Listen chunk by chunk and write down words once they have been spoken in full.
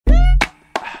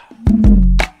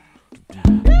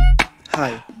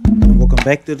Hi, and welcome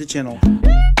back to the channel.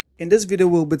 In this video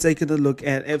we'll be taking a look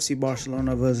at FC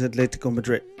Barcelona vs Atletico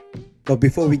Madrid. But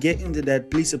before we get into that,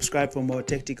 please subscribe for more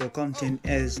tactical content,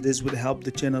 as this would help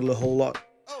the channel a whole lot.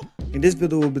 In this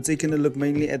video we'll be taking a look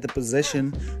mainly at the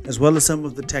possession as well as some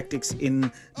of the tactics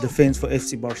in defense for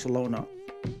FC Barcelona.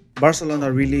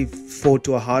 Barcelona really fought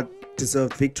to a hard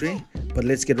deserved victory, but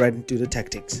let's get right into the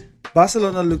tactics.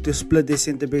 Barcelona looked to split their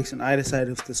centre backs on either side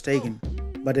of the Stegen,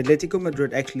 but Atletico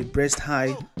Madrid actually pressed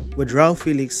high, with João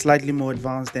Felix slightly more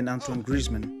advanced than Antoine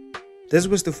Griezmann. This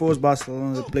was to force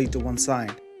Barcelona to play to one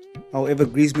side. However,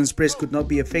 Griezmann's press could not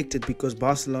be affected because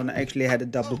Barcelona actually had a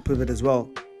double pivot as well,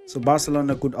 so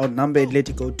Barcelona could outnumber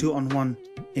Atletico 2-on-1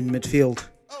 in midfield.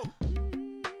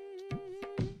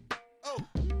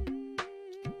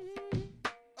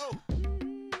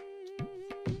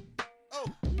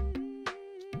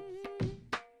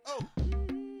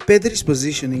 Pedri's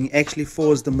positioning actually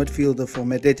forced the midfielder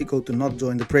from Atletico to not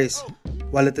join the press,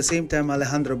 while at the same time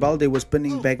Alejandro Balde was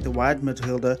pinning back the wide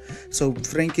midfielder, so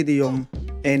Frenkie de Jong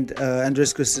and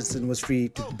Andres Christensen was free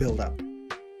to build up.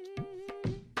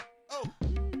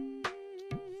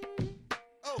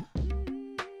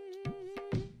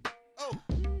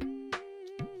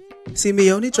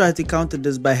 Simeone tried to counter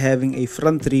this by having a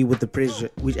front three with the pressure,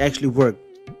 which actually worked.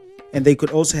 And they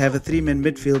could also have a three-man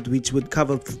midfield which would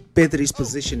cover Pedri's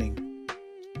positioning.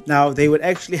 Now they would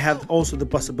actually have also the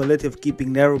possibility of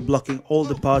keeping narrow, blocking all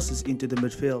the passes into the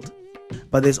midfield.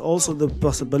 But there's also the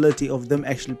possibility of them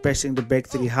actually pressing the back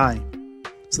three high.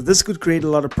 So this could create a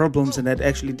lot of problems, and that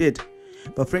actually did.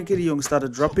 But Frenkie de Jong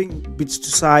started dropping bits to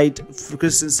side for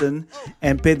Christensen,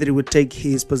 and Pedri would take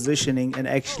his positioning and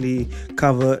actually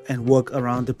cover and work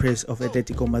around the press of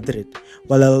Atletico Madrid,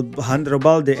 while Alejandro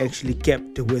Balde actually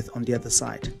kept the width on the other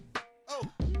side.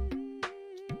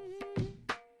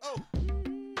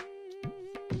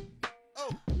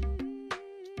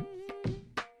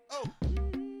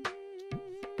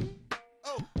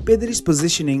 Pedri's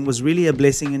positioning was really a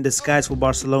blessing in disguise for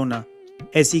Barcelona,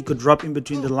 as he could drop in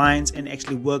between the lines and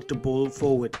actually work the ball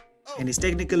forward, and his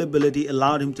technical ability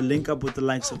allowed him to link up with the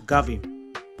likes of Gavi.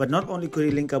 But not only could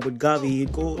he link up with Gavi, he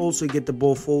could also get the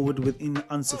ball forward within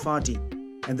Ansu Fati,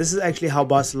 and this is actually how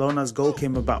Barcelona's goal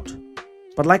came about.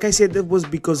 But like I said, that was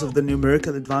because of the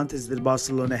numerical advantage that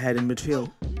Barcelona had in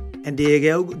midfield, and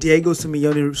Diego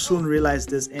Simeone soon realized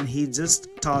this, and he just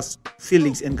tasked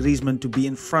Felix and Griezmann to be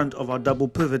in front of our double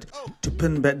pivot to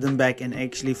pin them back and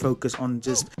actually focus on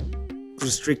just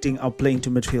restricting our playing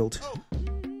to midfield.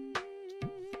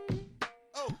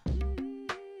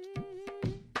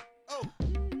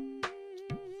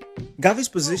 Gavi's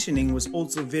positioning was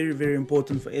also very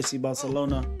important for FC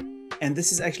Barcelona, and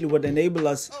this is actually what enabled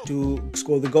us to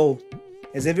score the goal,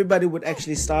 as everybody would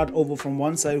actually start over from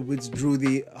one side, which drew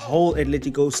the whole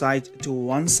Atletico side to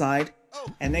one side.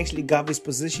 And actually Gavi's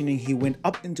positioning, he went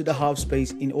up into the half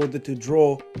space in order to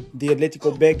draw the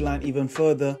Atletico backline even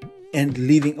further and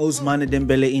leaving Ousmane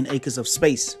Dembele in acres of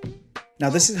space. Now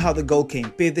this is how the goal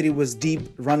came. Pedri was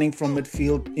deep, running from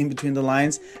midfield in between the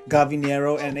lines, Gavi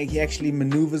narrow, and he actually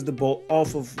maneuvers the ball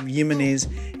off of Jimenez,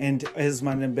 and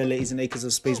Ousmane Dembele is in acres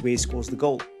of space where he scores the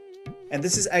goal. And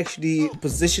this is actually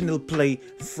positional play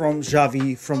from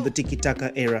Xavi from the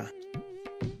tiki-taka era.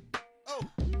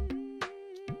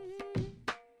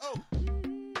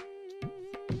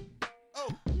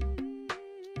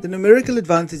 The numerical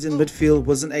advantage in midfield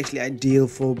wasn't actually ideal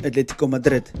for Atletico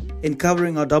Madrid, and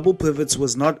covering our double pivots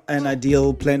was not an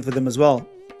ideal plan for them as well,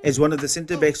 as one of the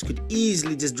centre backs could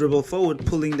easily just dribble forward,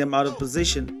 pulling them out of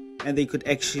position, and they could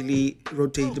actually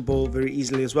rotate the ball very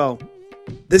easily as well.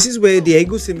 This is where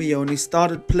Diego Simeone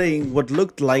started playing what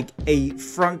looked like a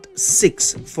front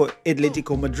six for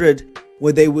Atletico Madrid,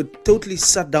 where they would totally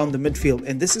shut down the midfield,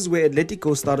 and this is where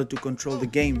Atletico started to control the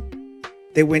game.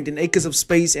 They went in acres of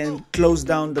space and closed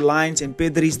down the lines, and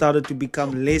Pedri started to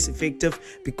become less effective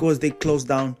because they closed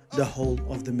down the whole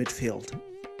of the midfield.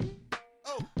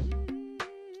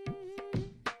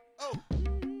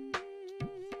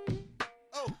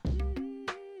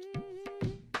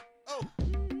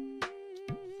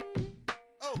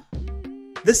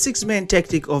 This six-man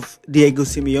tactic of Diego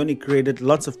Simeone created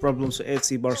lots of problems for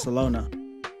FC Barcelona.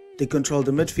 They controlled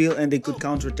the midfield and they could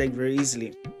counterattack very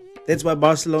easily. That's why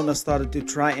Barcelona started to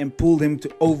try and pull them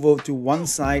over to one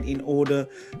side in order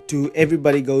to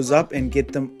everybody goes up and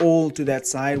get them all to that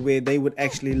side, where they would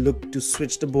actually look to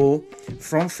switch the ball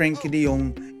from Frenkie de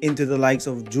Jong into the likes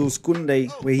of Jules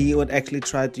Koundé, where he would actually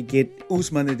try to get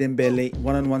Ousmane Dembele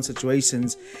one-on-one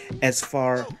situations as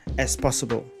far as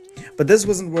possible. But this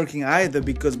wasn't working either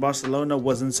because Barcelona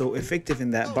wasn't so effective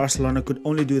in that. Barcelona could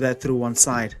only do that through one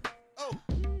side.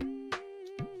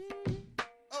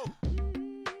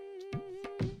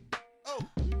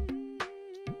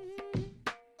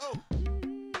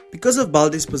 Because of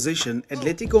Balde's position,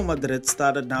 Atletico Madrid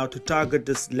started now to target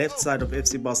this left side of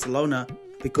FC Barcelona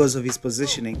because of his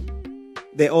positioning.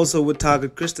 They also would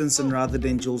target Christensen rather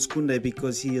than Jules Koundé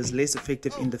because he is less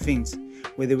effective in defense,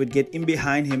 where they would get in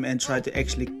behind him and try to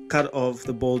actually cut off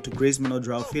the ball to Griezmann or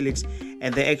Joao Felix,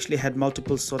 and they actually had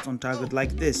multiple shots on target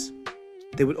like this.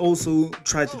 They would also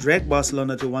try to drag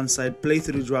Barcelona to one side, play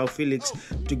through Joao Felix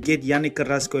to get Yannick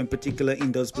Carrasco in particular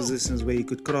in those positions where he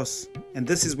could cross. And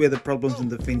this is where the problems in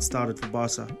the defense started for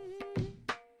Barca.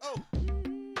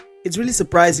 It's really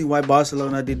surprising why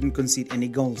Barcelona didn't concede any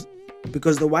goals,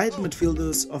 because the wide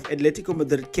midfielders of Atletico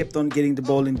Madrid kept on getting the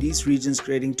ball in these regions,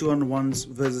 creating 2-on-1s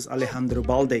versus Alejandro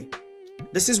Balde.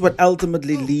 This is what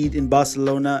ultimately led in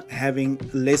Barcelona having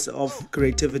less of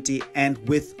creativity and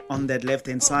width on that left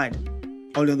hand side,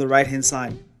 only on the right hand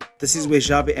side. This is where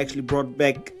Xavi actually brought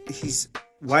back his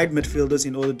wide midfielders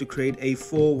in order to create a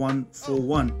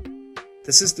 4-1-4-1.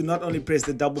 This is to not only press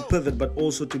the double pivot but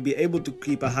also to be able to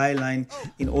keep a high line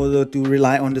in order to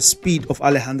rely on the speed of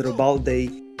Alejandro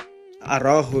Balde,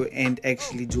 Araujo and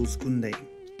actually Jules Koundé.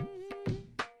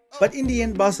 But in the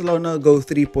end, Barcelona go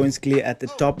 3 points clear at the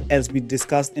top. As we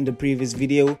discussed in the previous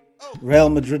video, Real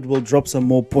Madrid will drop some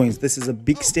more points. This is a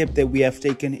big step that we have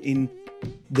taken in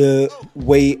the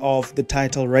way of the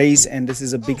title race, and this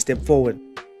is a big step forward.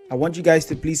 I want you guys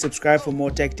to please subscribe for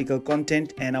more tactical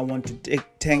content, and I want to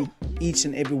thank each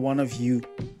and every one of you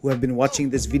who have been watching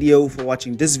this video, for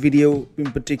watching this video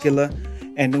in particular,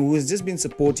 and who has just been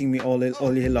supporting me all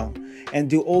year long. And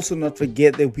do also not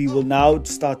forget that we will now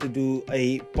start to do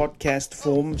a podcast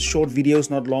form, short videos,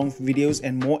 not long videos,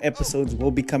 and more episodes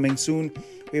will be coming soon.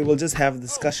 We will just have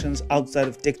discussions outside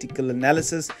of tactical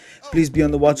analysis. Please be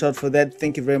on the watch out for that.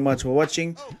 Thank you very much for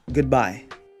watching. Goodbye.